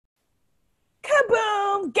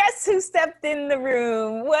guess who stepped in the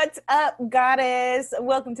room? What's up, goddess?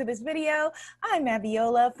 Welcome to this video. I'm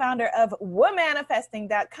Abiola, founder of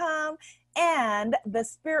womanifesting.com and the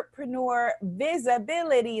Spiritpreneur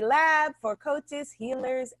Visibility Lab for coaches,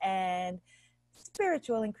 healers, and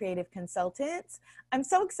spiritual and creative consultants. I'm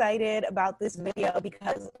so excited about this video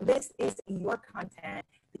because this is your content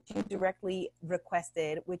that you directly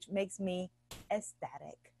requested, which makes me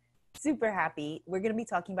ecstatic. Super happy. We're going to be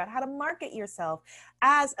talking about how to market yourself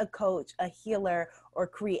as a coach, a healer, or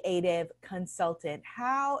creative consultant.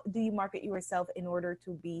 How do you market yourself in order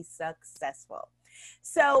to be successful?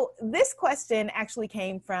 So this question actually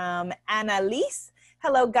came from Annalise.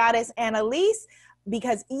 Hello, goddess Annalise.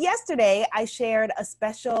 Because yesterday I shared a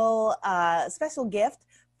special gift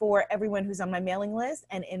for everyone who's on my mailing list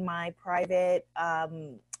and in my private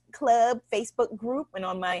club Facebook group and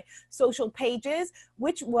on my social pages,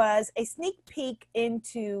 which was a sneak peek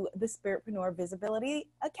into the Spiritpreneur Visibility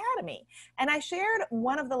Academy. And I shared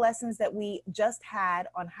one of the lessons that we just had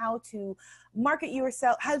on how to market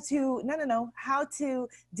yourself, how to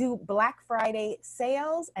do Black Friday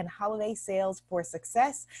sales and holiday sales for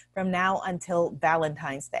success from now until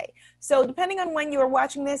Valentine's Day. So depending on when you are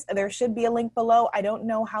watching this, there should be a link below. I don't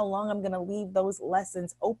know how long I'm going to leave those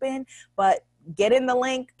lessons open, but get in the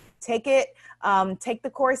link, take it, take the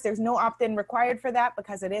course. There's no opt-in required for that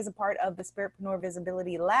because it is a part of the Spiritpreneur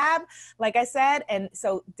Visibility Lab, like I said, and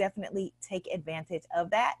so definitely take advantage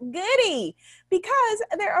of that goodie because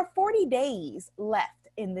there are 40 days left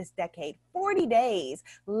in this decade, 40 days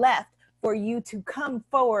left for you to come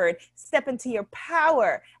forward, step into your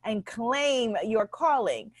power, and claim your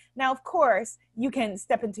calling. Now, of course, you can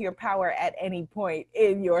step into your power at any point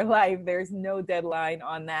in your life. There's no deadline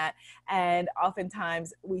on that. And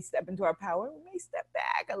oftentimes we step into our power, we may step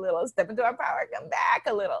back a little, step into our power, come back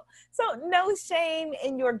a little. So no shame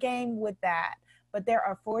in your game with that. But there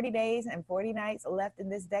are 40 days and 40 nights left in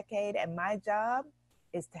this decade, and my job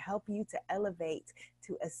is to help you to elevate,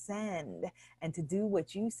 to ascend, and to do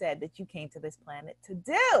what you said that you came to this planet to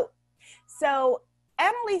do. So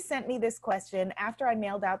Emily sent me this question after I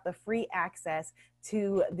mailed out the free access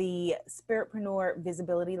to the Spiritpreneur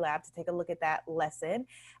Visibility Lab to take a look at that lesson.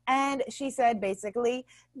 And she said basically,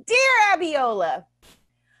 "Dear Abiola,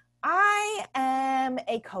 I am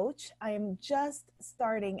a coach. I am just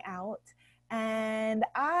starting out and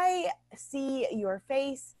I see your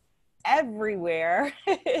face everywhere.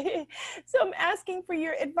 So I'm asking for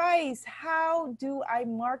your advice. How do I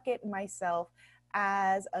market myself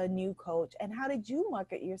as a new coach? And how did you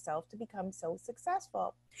market yourself to become so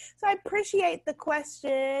successful?" So I appreciate the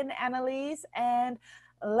question, Annalise, and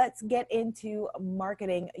let's get into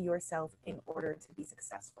marketing yourself in order to be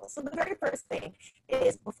successful. So the very first thing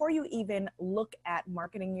is, before you even look at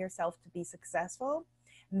marketing yourself to be successful,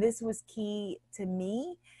 this was key to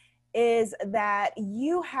me, is that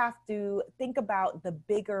you have to think about the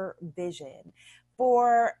bigger vision.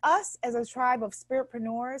 For us as a tribe of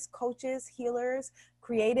spiritpreneurs, coaches, healers,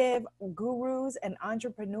 creative gurus, and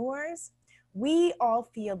entrepreneurs, we all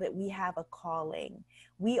feel that we have a calling.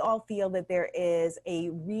 We all feel that there is a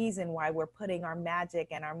reason why we're putting our magic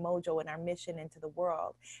and our mojo and our mission into the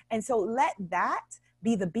world. And so let that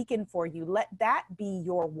be the beacon for you. Let that be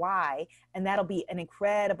your why, and that'll be an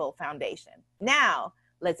incredible foundation. Now,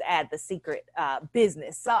 let's add the secret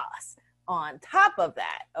business sauce on top of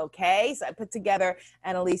that, okay? So I put together,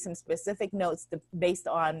 Annalise, some specific notes based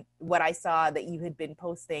on what I saw that you had been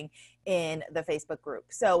posting in the Facebook group.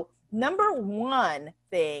 So number one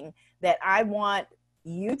thing that I want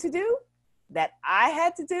you to do, that I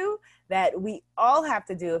had to do, that we all have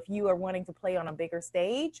to do if you are wanting to play on a bigger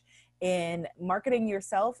stage in marketing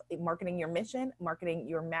yourself, marketing your mission, marketing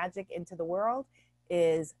your magic into the world,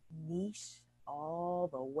 is niche all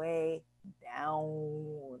the way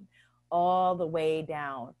down, all the way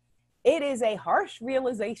down. It is a harsh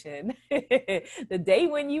realization the day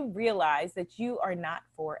when you realize that you are not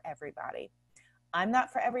for everybody. I'm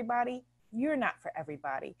not for everybody. You're not for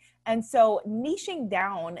everybody. And so niching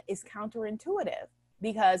down is counterintuitive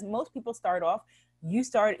because most people start off,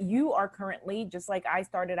 you are currently, just like I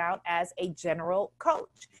started out, as a general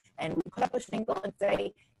coach. And we put up a shingle and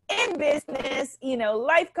say, in business,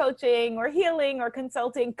 life coaching or healing or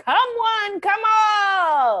consulting, come one, come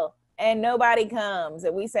all. And nobody comes.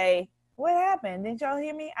 And we say, what happened? Didn't y'all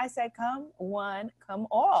hear me? I said, come one, come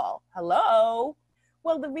all. Hello?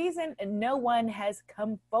 Well, the reason no one has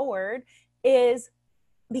come forward is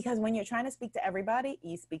because when you're trying to speak to everybody,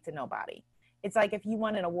 you speak to nobody. It's like if you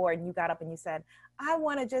won an award and you got up and you said, I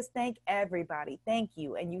want to just thank everybody. Thank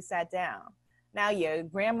you. And you sat down. Now your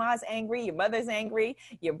grandma's angry, your mother's angry,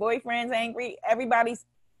 your boyfriend's angry, everybody's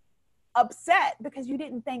upset because you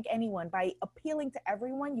didn't thank anyone. By appealing to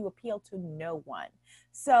everyone, you appeal to no one.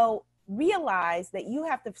 So realize that you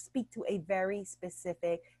have to speak to a very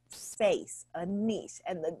specific space, a niche,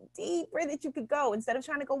 and the deeper that you could go, instead of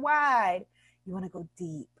trying to go wide, you want to go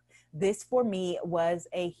deep. This for me was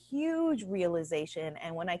a huge realization.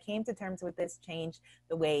 And when I came to terms with this, changed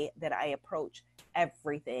the way that I approach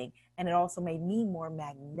everything. And it also made me more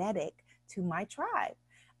magnetic to my tribe.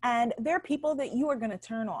 And there are people that you are going to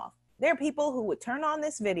turn off. There are people who would turn on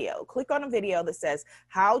this video, click on a video that says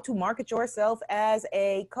how to market yourself as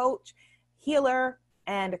a coach, healer,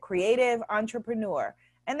 and a creative entrepreneur.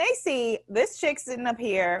 And they see this chick sitting up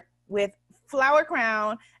here with flower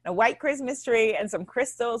crown and a white Christmas tree and some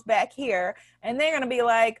crystals back here. And they're going to be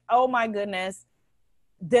like, oh my goodness,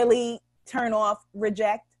 delete, turn off,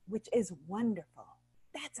 reject, which is wonderful.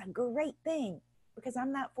 That's a great thing, because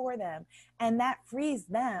I'm not for them. And that frees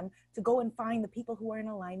them to go and find the people who are in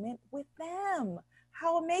alignment with them.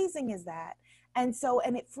 How amazing is that? And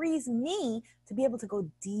it frees me to be able to go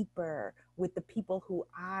deeper with the people who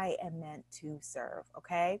I am meant to serve.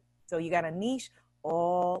 Okay. So you got a niche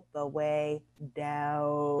all the way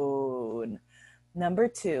down. Number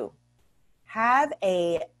 2, have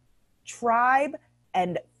a tribe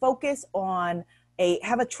and focus on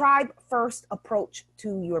have a tribe first approach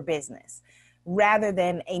to your business, rather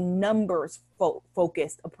than a numbers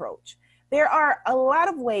focused approach. There are a lot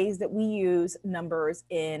of ways that we use numbers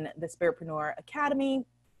in the Spiritpreneur Academy.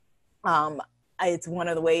 It's one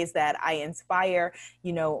of the ways that I inspire,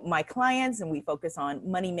 my clients, and we focus on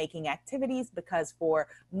money-making activities, because for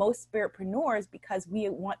most spiritpreneurs, because we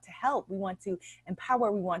want to help, we want to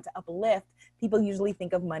empower, we want to uplift, people usually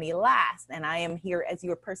think of money last. And I am here as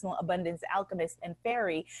your personal abundance alchemist and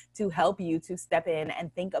fairy to help you to step in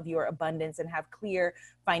and think of your abundance and have clear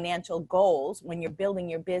financial goals when you're building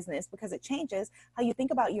your business, because it changes how you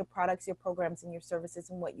think about your products, your programs, and your services,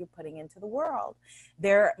 and what you're putting into the world.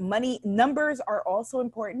 Numbers are also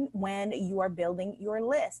important when you are building your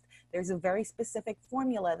list. There's a very specific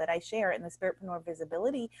formula that I share in the Spiritpreneur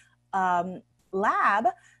Visibility Lab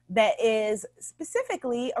that is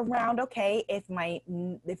specifically around, okay, if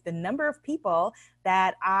the number of people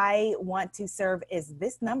that I want to serve is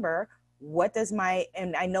this number,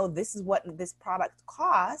 and I know this is what this product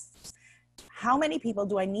costs, how many people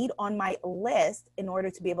do I need on my list in order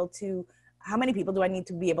to be able to, how many people do I need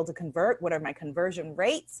to be able to convert? What are my conversion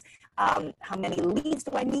rates? How many leads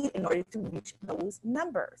do I need in order to reach those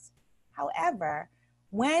numbers? However,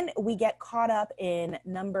 when we get caught up in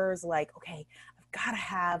numbers like, okay, I've got to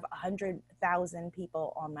have 100,000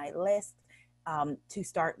 people on my list to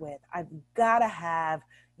start with. I've got to have,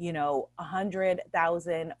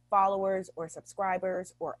 100,000 followers or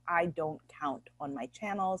subscribers, or I don't count on my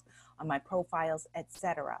channels, on my profiles,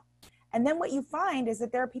 etc. And then what you find is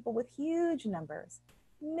that there are people with huge numbers,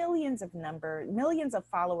 millions of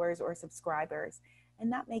followers or subscribers, and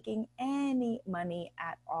not making any money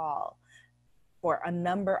at all for a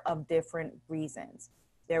number of different reasons.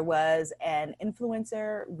 There was an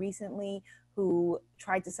influencer recently who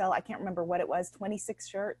tried to sell, I can't remember what it was, 26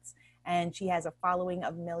 shirts, and she has a following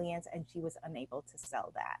of millions, and she was unable to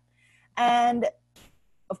sell that. And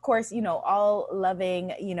of course, all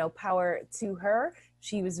loving, power to her.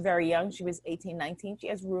 She was very young. She was 18, 19. She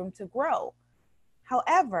has room to grow.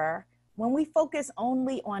 However, when we focus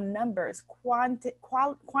only on numbers,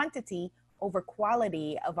 quantity over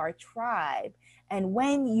quality of our tribe, and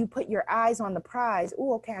when you put your eyes on the prize,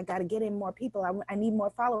 oh, okay, I got to get in more people. I need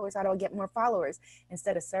more followers. How do I get more followers?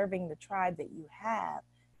 Instead of serving the tribe that you have,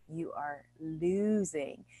 you are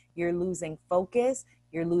losing. You're losing focus.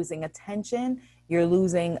 You're losing attention. You're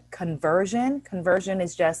losing conversion. Conversion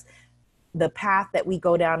is just the path that we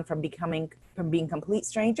go down from being complete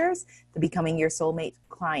strangers to becoming your soulmate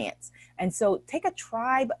clients. And so take a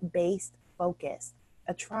tribe-based focus.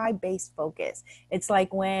 It's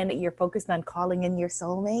like when you're focused on calling in your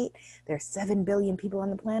soulmate. There's 7 billion people on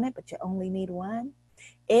the planet, but you only need one.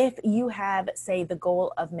 If you have, say, the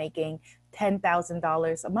goal of making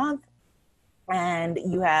 $10,000 a month, and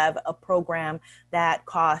you have a program that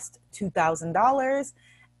costs $2,000,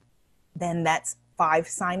 then that's 5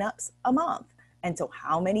 signups a month. And so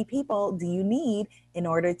how many people do you need in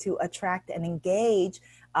order to attract and engage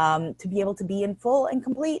to be able to be in full and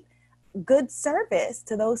complete good service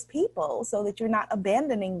to those people, so that you're not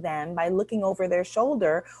abandoning them by looking over their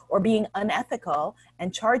shoulder or being unethical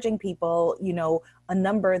and charging people, a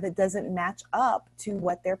number that doesn't match up to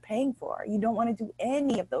what they're paying for. You don't want to do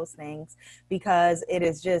any of those things, because it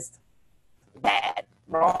is just bad,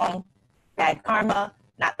 wrong, bad karma,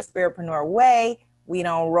 not the Spiritpreneur way. We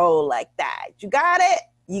don't roll like that. You got it?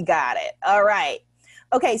 You got it. All right.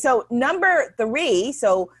 Okay, so number 3,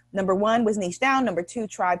 so number 1 was niche down, number 2,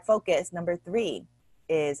 tribe focus, number 3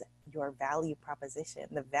 is your value proposition,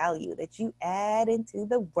 the value that you add into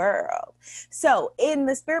the world. So in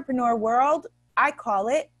the Spiritpreneur world, I call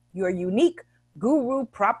it your unique guru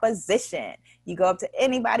proposition. You go up to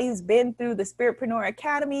anybody who's been through the Spiritpreneur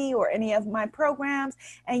Academy or any of my programs,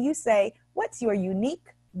 and you say, what's your unique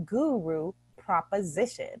guru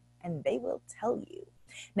proposition? And they will tell you.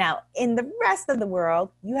 Now, in the rest of the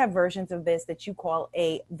world, you have versions of this that you call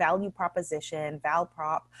a value proposition,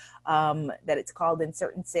 Valprop, that it's called in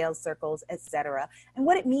certain sales circles, etc. And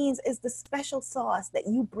what it means is the special sauce that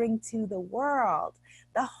you bring to the world.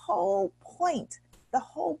 The whole point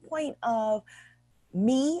of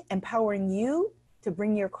me empowering you to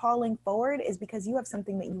bring your calling forward is because you have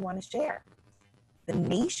something that you want to share. The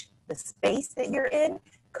niche, the space that you're in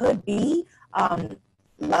could be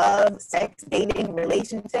love, sex, dating,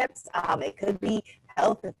 relationships. It could be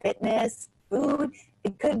health and fitness, food.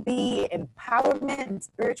 It could be empowerment and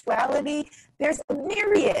spirituality. There's a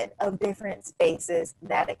myriad of different spaces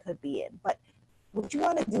that it could be in. But what you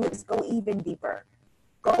want to do is go even deeper.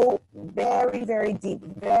 Go very, very deep,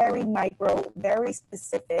 very micro, very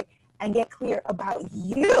specific, and get clear about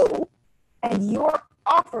you and your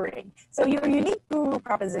offering. So your unique guru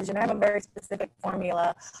proposition, I have a very specific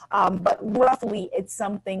formula, but roughly it's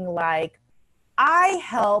something like, I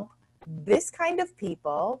help this kind of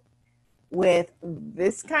people with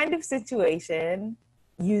this kind of situation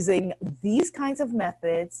using these kinds of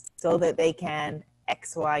methods so that they can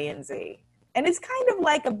X, Y, and Z. And it's kind of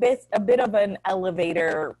like a bit of an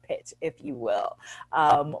elevator pitch, if you will.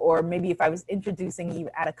 Or maybe if I was introducing you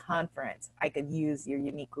at a conference, I could use your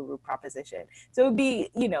unique guru proposition. So it would be,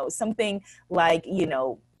 something like,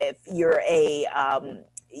 if you're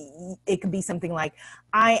it could be something like,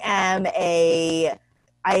 I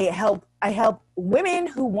help women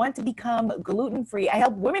who want to become gluten-free. I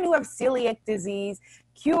help women who have celiac disease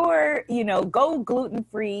cure, go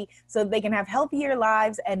gluten-free so they can have healthier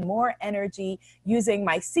lives and more energy using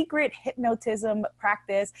my secret hypnotism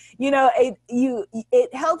practice.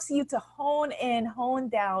 It helps you to hone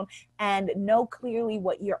down and know clearly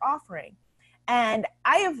what you're offering. And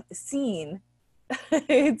I have seen,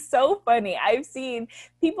 it's so funny, I've seen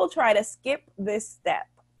people try to skip this step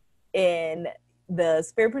in the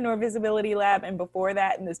Spiritpreneur Visibility Lab, and before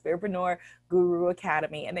that in the Spiritpreneur Guru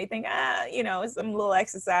Academy. And they think, some little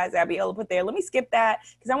exercise Abiola put there. Let me skip that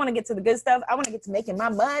because I want to get to the good stuff. I want to get to making my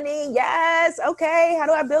money. Yes. Okay. How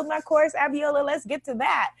do I build my course? Abiola, let's get to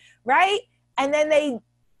that. Right. And then they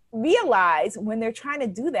realize when they're trying to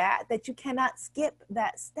do that you cannot skip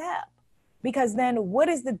that step. Because then what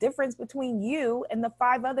is the difference between you and the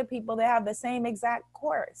 5 other people that have the same exact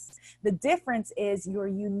course? The difference is your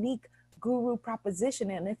unique guru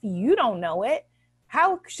proposition. And if you don't know it,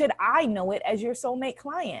 how should I know it as your soulmate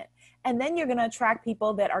client? And then you're going to attract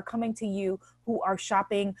people that are coming to you who are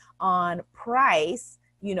shopping on price,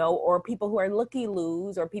 or people who are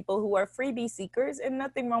looky-loos, or people who are freebie seekers, and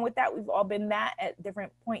nothing wrong with that. We've all been that at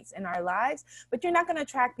different points in our lives, but you're not going to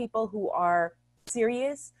attract people who are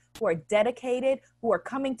serious, who are dedicated, who are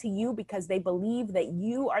coming to you because they believe that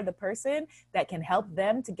you are the person that can help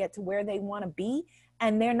them to get to where they want to be.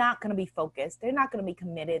 And they're not going to be focused. They're not going to be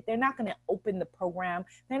committed. They're not going to open the program.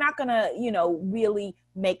 They're not going to, really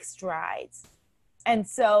make strides. And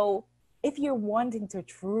so if you're wanting to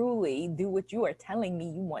truly do what you are telling me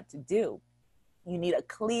you want to do, you need a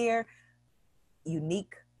clear,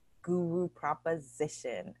 unique guru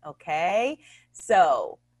proposition. Okay.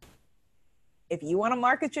 So if you want to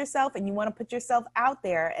market yourself and you want to put yourself out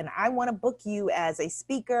there, and I want to book you as a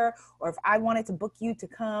speaker, or if I wanted to book you to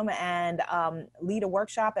come and lead a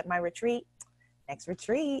workshop at my retreat, next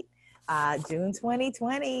retreat, June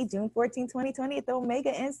 2020, June 14, 2020 at the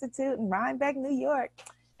Omega Institute in Rhinebeck, New York.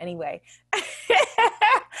 Anyway,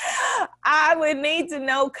 I would need to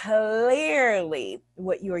know clearly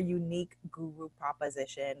what your unique guru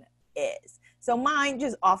proposition is. So mine,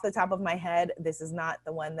 just off the top of my head, this is not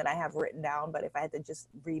the one that I have written down, but if I had to just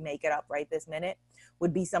remake it up right this minute,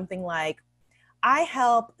 would be something like, I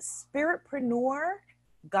help spiritpreneur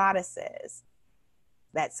goddesses.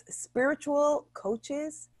 That's spiritual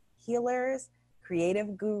coaches, healers,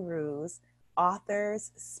 creative gurus,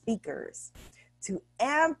 authors, speakers, to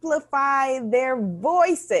amplify their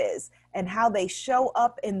voices and how they show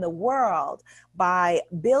up in the world by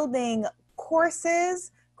building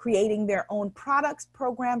courses, creating their own products,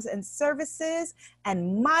 programs, and services,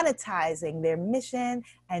 and monetizing their mission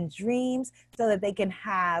and dreams so that they can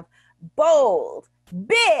have bold,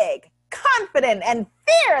 big, confident and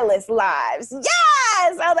fearless lives.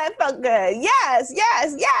 Yes! Oh, that felt good. Yes,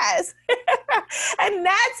 yes, yes. And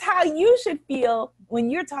that's how you should feel when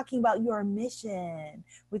you're talking about your mission,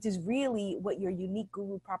 which is really what your unique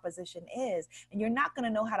guru proposition is. And you're not going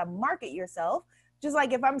to know how to market yourself. Just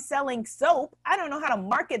like if I'm selling soap, I don't know how to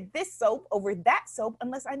market this soap over that soap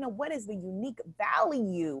unless I know what is the unique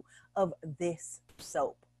value of this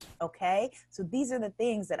soap. Okay, so these are the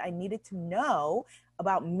things that I needed to know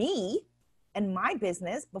about me and my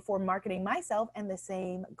business before marketing myself, and the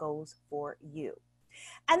same goes for you.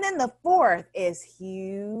 And then the fourth is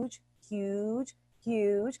huge, huge,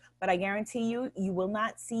 huge, but I guarantee you, you will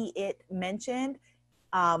not see it mentioned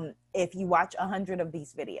if you watch 100 of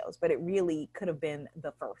these videos, but it really could have been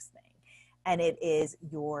the first thing. And it is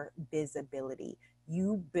your visibility.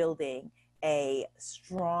 You building a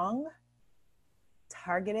strong,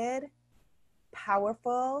 targeted,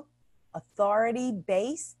 powerful,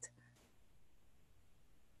 authority-based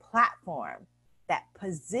platform that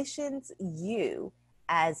positions you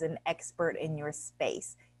as an expert in your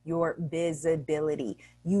space, your visibility,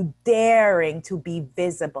 you daring to be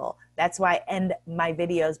visible. That's why I end my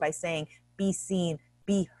videos by saying, be seen,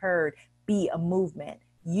 be heard, be a movement.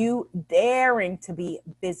 You daring to be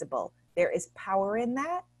visible. There is power in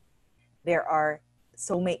that. There are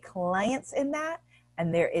soulmate clients in that.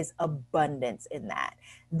 And there is abundance in that.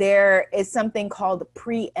 There is something called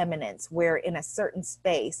preeminence, where in a certain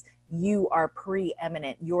space, you are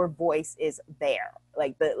preeminent. Your voice is there.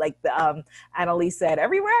 Like the Annalise said,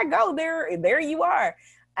 everywhere I go, there you are.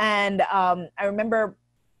 And I remember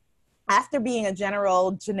after being a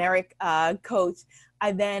generic coach,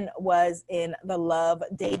 I then was in the love,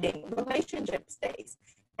 dating, relationship space.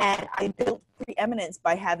 And I built preeminence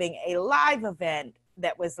by having a live event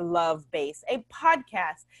that was love-based, a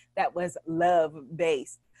podcast that was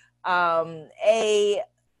love-based, it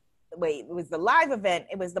was the live event,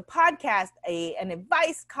 it was the podcast, an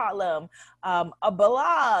advice column, a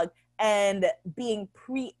blog, and being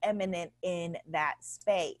preeminent in that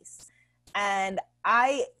space. And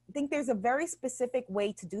I think there's a very specific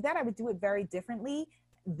way to do that. I would do it very differently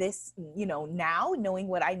now, knowing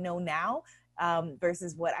what I know now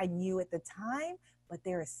versus what I knew at the time. But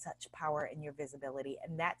there is such power in your visibility.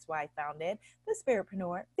 And that's why I founded the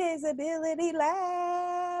Spiritpreneur Visibility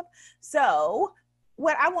Lab. So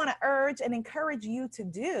what I want to urge and encourage you to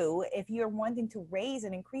do, if you're wanting to raise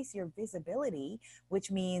and increase your visibility,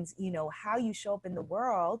 which means, how you show up in the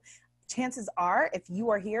world, chances are, if you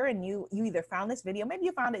are here and you either found this video, maybe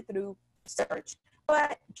you found it through search,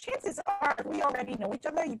 but chances are we already know each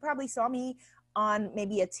other. You probably saw me on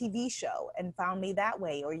maybe a TV show and found me that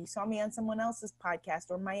way, or you saw me on someone else's podcast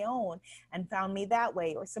or my own and found me that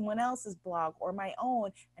way, or someone else's blog or my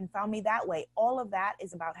own and found me that way. All of that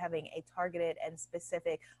is about having a targeted and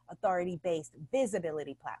specific authority-based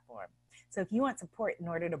visibility platform. So if you want support in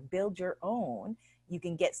order to build your own, you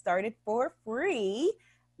can get started for free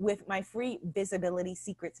with my free Visibility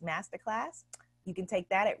Secrets Masterclass. You can take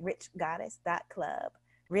that at richgoddess.club.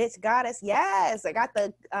 Rich Goddess, yes, I got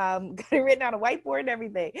it written on a whiteboard and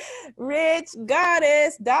everything.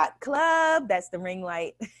 richgoddess.club. That's the ring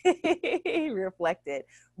light reflected.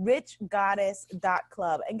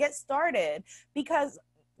 richgoddess.club, and get started, because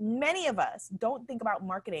many of us don't think about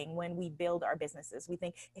marketing when we build our businesses. We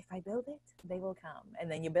think, if I build it, they will come. And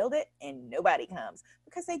then you build it and nobody comes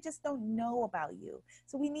because they just don't know about you.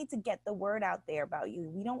 So we need to get the word out there about you.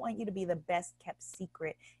 We don't want you to be the best kept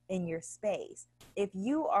secret in your space. If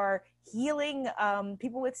you are healing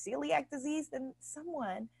people with celiac disease, then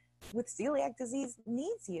someone with celiac disease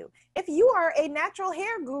needs you. If you are a natural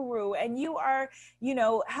hair guru and you are,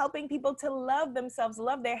 helping people to love themselves,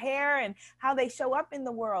 love their hair and how they show up in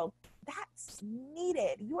the world, that's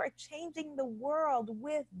needed. You are changing the world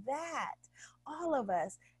with that. All of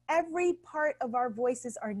us, every part of our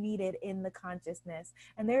voices are needed in the consciousness.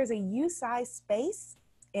 And there's a you-sized space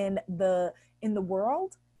in the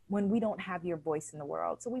world when we don't have your voice in the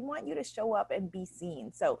world. So we want you to show up and be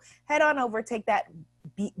seen. So head on over, take that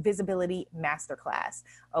Visibility Masterclass,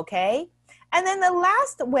 okay? And then the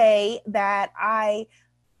last way that I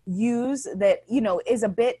use that, is a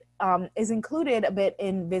bit, is included a bit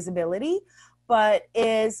in visibility, but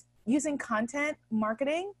is using content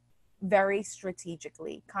marketing very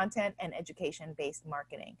strategically, content and education-based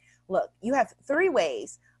marketing. Look, you have 3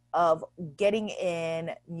 ways of getting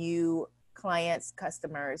in new clients,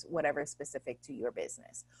 customers, whatever specific to your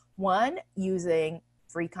business. 1, using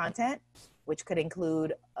free content, which could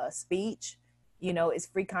include a speech, is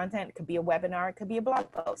free content. It could be a webinar, it could be a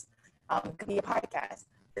blog post, it could be a podcast.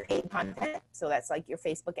 Paid content, so that's like your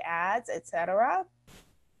Facebook ads, etc.,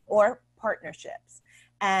 or partnerships.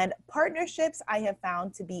 And partnerships I have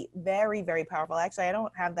found to be very, very powerful. Actually, I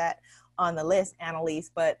don't have that on the list,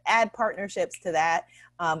 Annalise, but add partnerships to that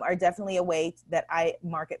are definitely a way that I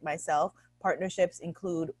market myself. Partnerships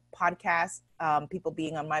include podcasts, people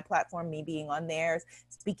being on my platform, me being on theirs,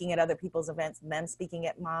 speaking at other people's events, them speaking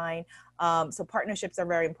at mine. So partnerships are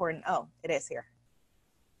very important. Oh, it is here.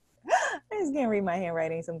 I just can't read my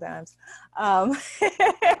handwriting sometimes. And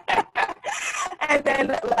then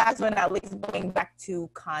last but not least, going back to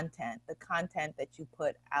content, the content that you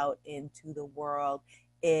put out into the world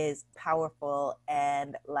is powerful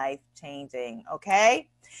and life-changing, okay?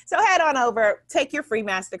 So head on over, take your free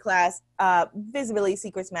masterclass, Visibility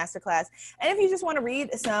Secrets Masterclass. And if you just want to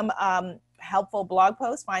read some helpful blog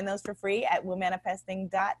posts, find those for free at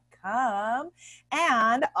womanifesting.com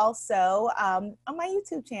and also on my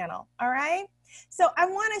YouTube channel, all right? So I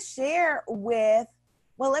want to share with,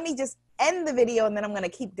 well, let me just end the video and then I'm going to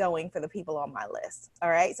keep going for the people on my list,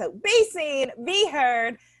 all right? So be seen, be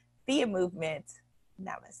heard, be a movement.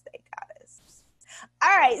 Namaste, goddess.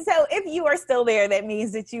 All right, so if you are still there, that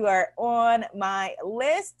means that you are on my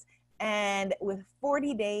list. And with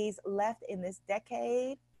 40 days left in this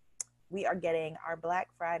decade, we are getting our Black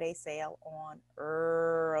Friday sale on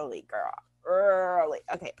early, girl, early.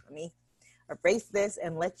 Okay, let me erase this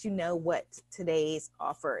and let you know what today's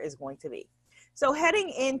offer is going to be. So heading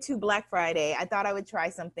into Black Friday, I thought I would try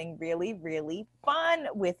something really, really fun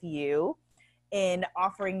with you in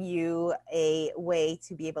offering you a way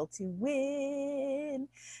to be able to win.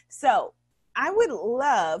 So I would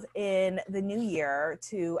love in the new year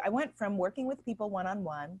I went from working with people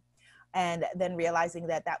one-on-one and then realizing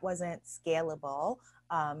that that wasn't scalable.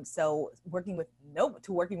 So working with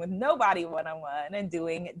nobody one-on-one and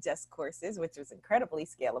doing just courses, which was incredibly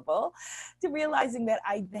scalable, to realizing that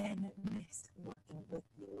I then missed working with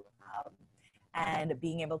you. And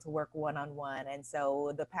being able to work one-on-one. And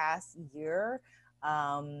so the past year,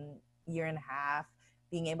 year and a half,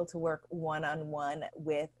 being able to work one-on-one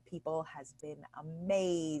with people has been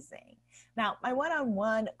amazing. Now, my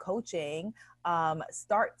one-on-one coaching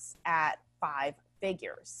starts at 5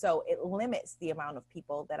 figures. So it limits the amount of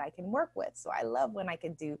people that I can work with. So I love when I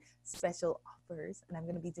can do special offers, and I'm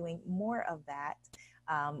going to be doing more of that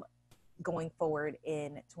going forward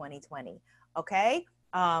in 2020. Okay?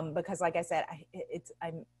 Because like I said,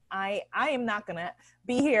 I am not gonna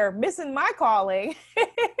be here missing my calling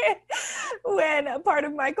when part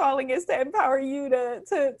of my calling is to empower you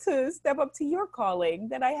to step up to your calling.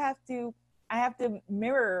 That I have to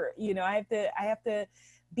mirror, I have to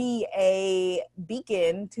be a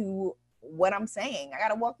beacon to what I'm saying. I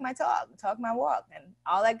gotta walk my talk my walk, and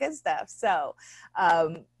all that good stuff. So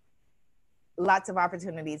lots of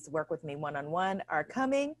opportunities to work with me one-on-one are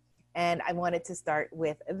coming. And I wanted to start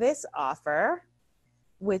with this offer,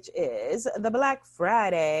 which is the Black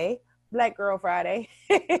Girl Friday.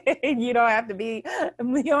 You don't have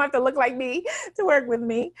to look like me to work with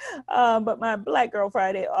me. But my Black Girl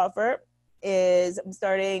Friday offer is, I'm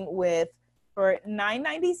starting with, for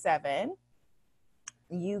 $9.97,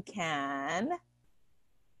 you can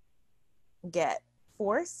get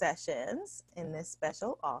 4 sessions in this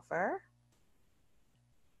special offer.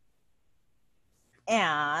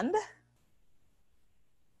 And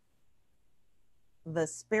the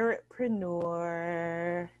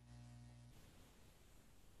Spiritpreneur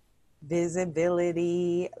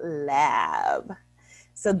Visibility Lab.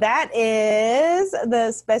 So that is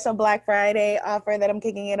the special Black Friday offer that I'm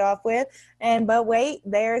kicking it off with. But wait,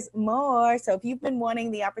 there's more. So if you've been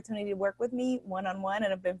wanting the opportunity to work with me one-on-one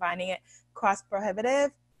and have been finding it cost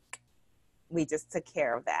prohibitive, we just took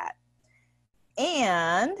care of that.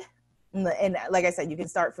 And like I said, you can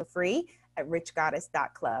start for free at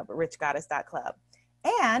richgoddess.club.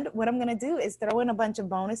 And what I'm going to do is throw in a bunch of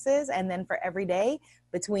bonuses. And then for every day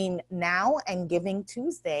between now and Giving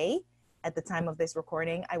Tuesday, at the time of this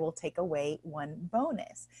recording, I will take away 1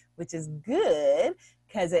 bonus, which is good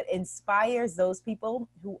because it inspires those people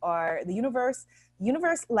who are the universe. The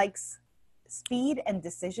universe likes speed and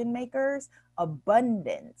decision makers.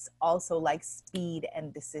 Abundance also likes speed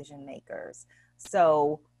and decision makers.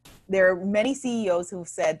 So there are many CEOs who've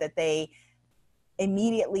said that they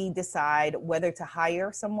immediately decide whether to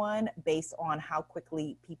hire someone based on how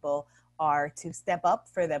quickly people are to step up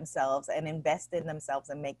for themselves and invest in themselves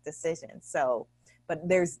and make decisions. So, but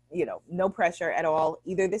there's, no pressure at all.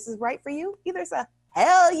 Either this is right for you, either it's a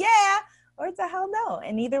hell yeah, or it's a hell no.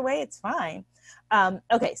 And either way, it's fine.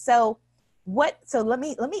 Okay, so let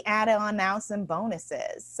me add on now some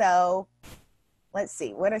bonuses. So let's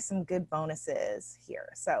see, what are some good bonuses here?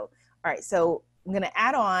 So, all right, so I'm going to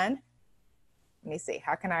add on Let me see,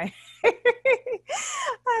 how can I, I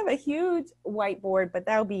have a huge whiteboard, but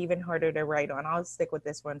that'll be even harder to write on. I'll stick with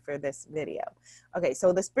this one for this video. Okay,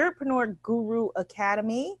 so the Spiritpreneur Guru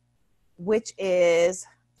Academy, which is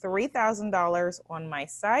 $3,000 on my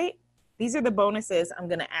site. These are the bonuses I'm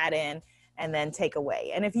gonna add in and then take away.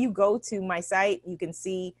 And if you go to my site, you can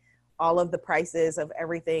see all of the prices of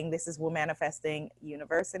everything. This is Womanifesting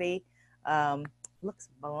University. Looks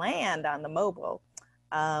bland on the mobile.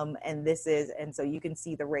 And so you can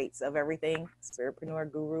see the rates of everything.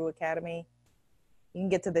 Spiritpreneur Guru Academy. You can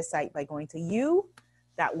get to this site by going to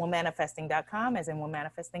u.womanifesting.com, as in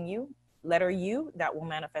Womanifesting You, letter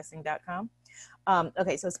u.womanifesting.com.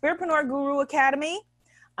 Okay, so Spiritpreneur Guru Academy.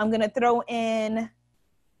 I'm going to throw in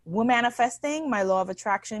Womanifesting, my Law of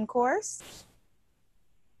Attraction course,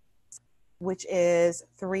 which is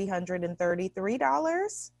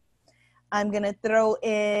 $333. I'm going to throw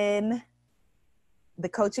in the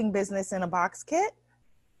Coaching Business in a Box kit.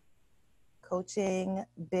 Coaching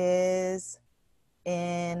Biz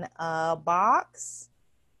in a Box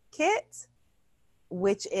kit,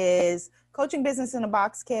 which is Coaching Business in a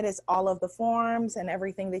Box kit is all of the forms and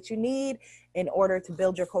everything that you need in order to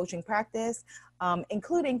build your coaching practice,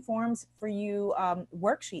 including forms for you,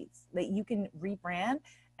 worksheets that you can rebrand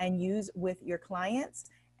and use with your clients,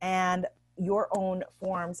 and your own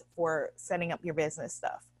forms for setting up your business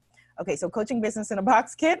stuff. Okay, so Coaching Business in a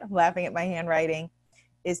Box kit, I'm laughing at my handwriting,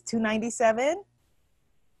 is $297.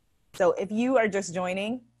 So if you are just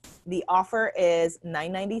joining, the offer is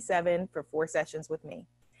 $997 for 4 sessions with me.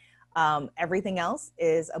 Everything else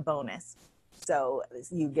is a bonus. So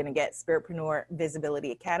you're gonna get Spiritpreneur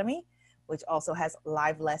Visibility Academy, which also has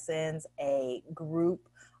live lessons, a group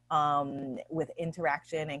with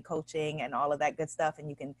interaction and coaching and all of that good stuff. And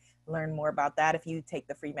you can learn more about that if you take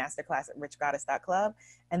the free masterclass at richgoddess.club.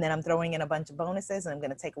 And then I'm throwing in a bunch of bonuses, and I'm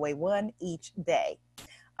going to take away one each day.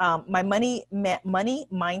 My money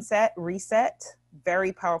mindset reset,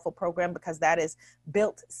 very powerful program, because that is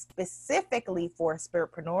built specifically for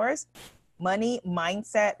spiritpreneurs. Money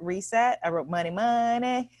mindset reset. I wrote money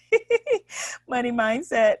money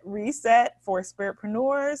mindset reset for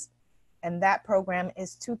spiritpreneurs. And that program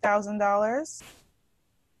is $2,000.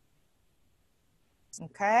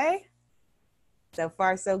 Okay. So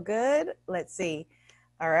far, so good. Let's see.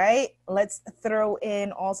 All right. Let's throw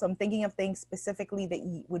in also, I'm thinking of things specifically that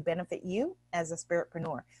would benefit you as a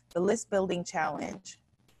spiritpreneur. The list building challenge.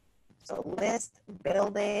 So list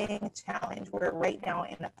building challenge. We're right now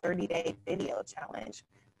in a 30-day video challenge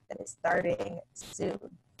that is starting soon.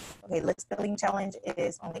 Okay. List building challenge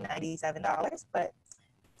is only $97, but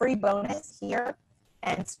free bonus here.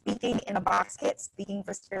 And Speaking in a Box kit, Speaking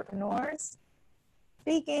for Spiritpreneurs.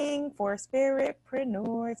 Speaking for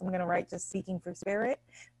Spiritpreneurs. I'm going to write just Speaking for Spirit,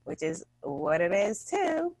 which is what it is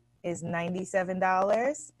too, is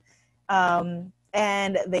 $97.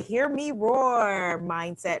 And the Hear Me Roar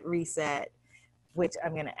Mindset Reset, which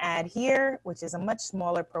I'm going to add here, which is a much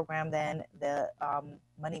smaller program than the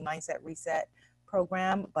Money Mindset Reset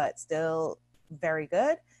program, but still very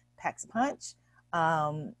good. Packs a punch.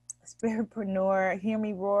 Spiritpreneur Hear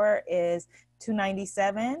Me Roar is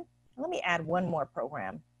 $297. Let me add one more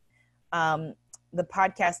program. The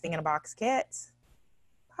Podcasting in a Box kit.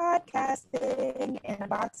 Podcasting in a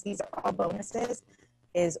Box, these are all bonuses,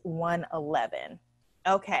 is $111.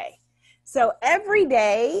 Okay. So every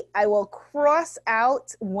day I will cross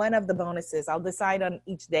out one of the bonuses. I'll decide on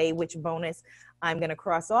each day which bonus I'm going to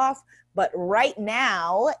cross off. But right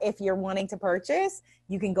now, if you're wanting to purchase,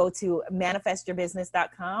 you can go to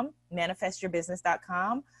manifestyourbusiness.com,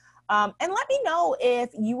 manifestyourbusiness.com. And let me know if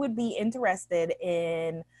you would be interested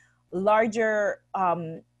in larger,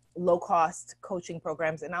 low-cost coaching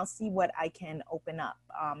programs, and I'll see what I can open up.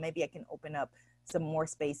 Maybe I can open up some more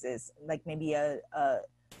spaces, like maybe a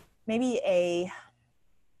 $3,000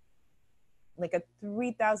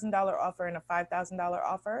 offer and a $5,000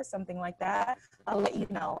 offer, something like that. I'll let you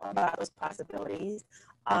know about those possibilities.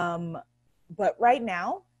 But right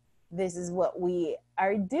now, this is what we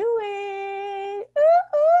are doing.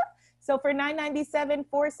 So for $997,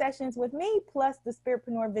 4 sessions with me, plus the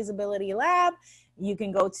Spiritpreneur Visibility Lab, you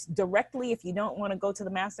can go directly, if you don't want to go to the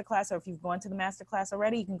masterclass, or if you've gone to the masterclass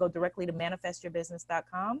already, you can go directly to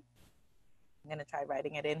manifestyourbusiness.com. I'm going to try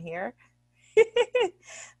writing it in here.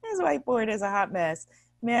 This whiteboard is a hot mess.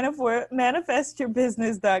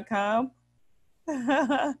 Manifestyourbusiness.com.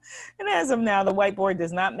 And as of now, the whiteboard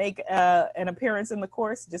does not make an appearance in the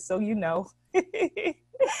course, just so you know.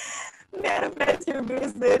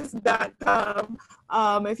 manifestyourbusiness.com.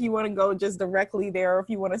 If you want to go just directly there, or if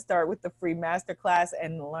you want to start with the free masterclass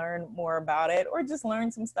and learn more about it, or just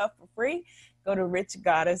learn some stuff for free, go to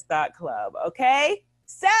richgoddess.club. Okay?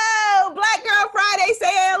 So, Black Girl Friday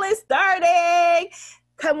sale is starting.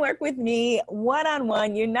 Come work with me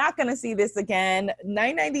one-on-one. You're not going to see this again.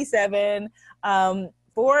 $997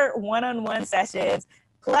 for one-on-one sessions,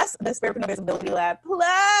 plus the Spiritpreneur Visibility Lab,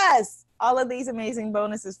 plus all of these amazing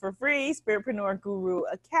bonuses for free. Spiritpreneur Guru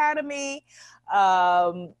Academy,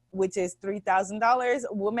 which is $3,000.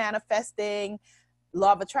 We're manifesting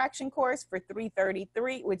Law of Attraction course for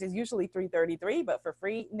 $333, which is usually $333, but for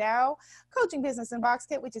free now. Coaching Business in Box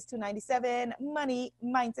Kit, which is $297. Money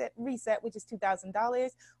Mindset Reset, which is $2,000.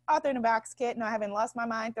 Author in a Box Kit. No, I haven't lost my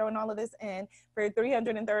mind throwing all of this in for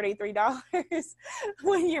 $333.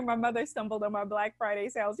 One year, my mother stumbled on my Black Friday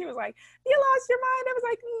sales. She was like, "You lost your mind?" I was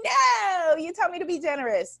like, "No, you tell me to be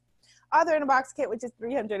generous." Author in a Box Kit, which is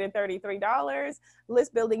 $333.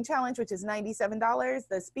 List Building Challenge, which is $97.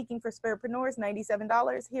 The Speaking for Spiritpreneurs,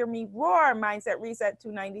 $97. Hear Me Roar Mindset Reset,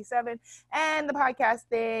 $297. And the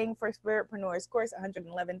Podcasting for Spiritpreneurs course,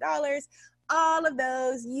 $111. All of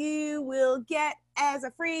those you will get as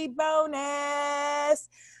a free bonus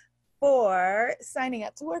for signing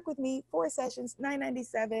up to work with me. 4 sessions,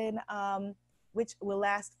 $997, which will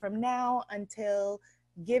last from now until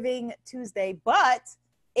Giving Tuesday. But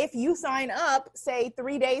if you sign up, say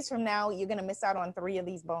 3 days from now, you're going to miss out on 3 of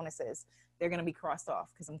these bonuses. They're going to be crossed off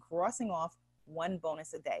because I'm crossing off 1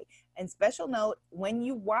 bonus a day. And special note, when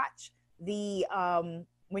you watch the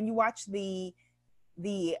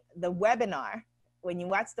webinar, when you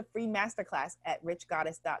watch the free masterclass at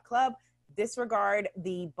richgoddess.club, disregard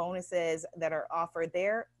the bonuses that are offered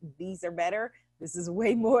there. These are better. This is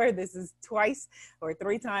way more. This is twice or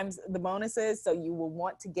 3 times the bonuses. So you will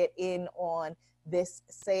want to get in on this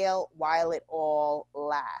sale while it all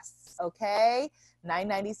lasts. Okay,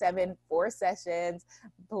 $997, 4 sessions,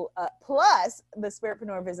 plus the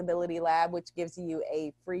Spiritpreneur Visibility Lab, which gives you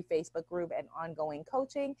a free Facebook group and ongoing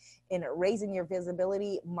coaching in raising your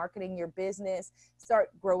visibility, marketing your business, start,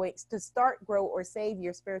 grow, or save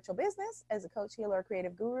your spiritual business as a coach, healer, or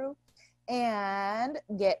creative guru, and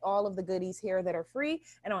get all of the goodies here that are free.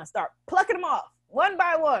 And I'm gonna start plucking them off one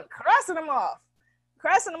by one, crossing them off.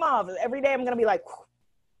 Every day I'm going to be like, whew,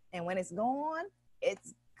 and when it's gone,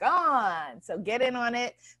 it's gone. So get in on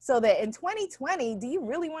it so that in 2020, do you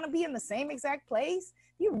really want to be in the same exact place?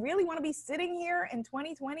 Do you really want to be sitting here in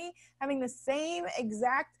 2020 having the same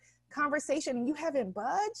exact conversation and you haven't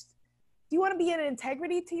budged? Do you want to be in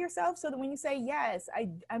integrity to yourself so that when you say, yes,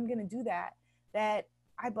 I'm going to do that, that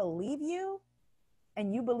I believe you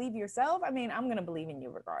and you believe yourself? I mean, I'm going to believe in you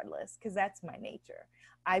regardless because that's my nature.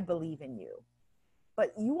 I believe in you.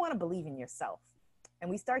 But you want to believe in yourself. And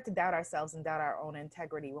we start to doubt ourselves and doubt our own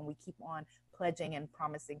integrity when we keep on pledging and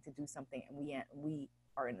promising to do something and we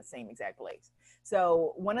are in the same exact place.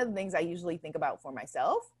 So one of the things I usually think about for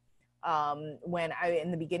myself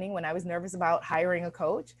in the beginning, when I was nervous about hiring a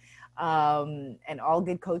coach, and all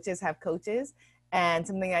good coaches have coaches, and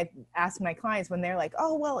something I ask my clients when they're like,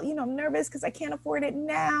 oh, well, I'm nervous because I can't afford it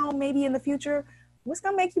now, maybe in the future. What's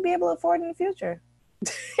going to make you be able to afford it in the future?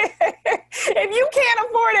 If you can't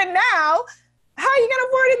afford it now, how are you going to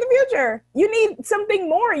afford it in the future? You need something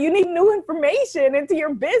more. You need new information into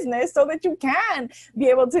your business so that you can be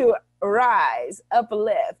able to rise,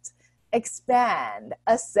 uplift, expand,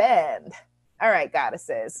 ascend. All right,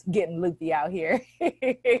 goddesses, getting loopy out here.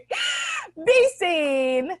 Be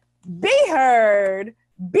seen, be heard,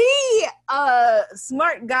 be a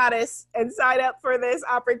smart goddess and sign up for this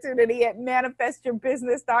opportunity at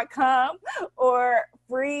manifestyourbusiness.com or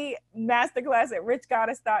free masterclass at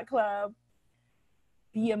richgoddess.club.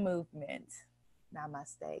 Be a movement.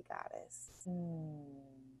 Namaste, goddess.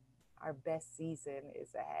 Our best season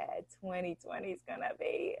is ahead. 2020 is going to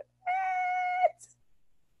be it.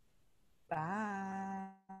 Bye.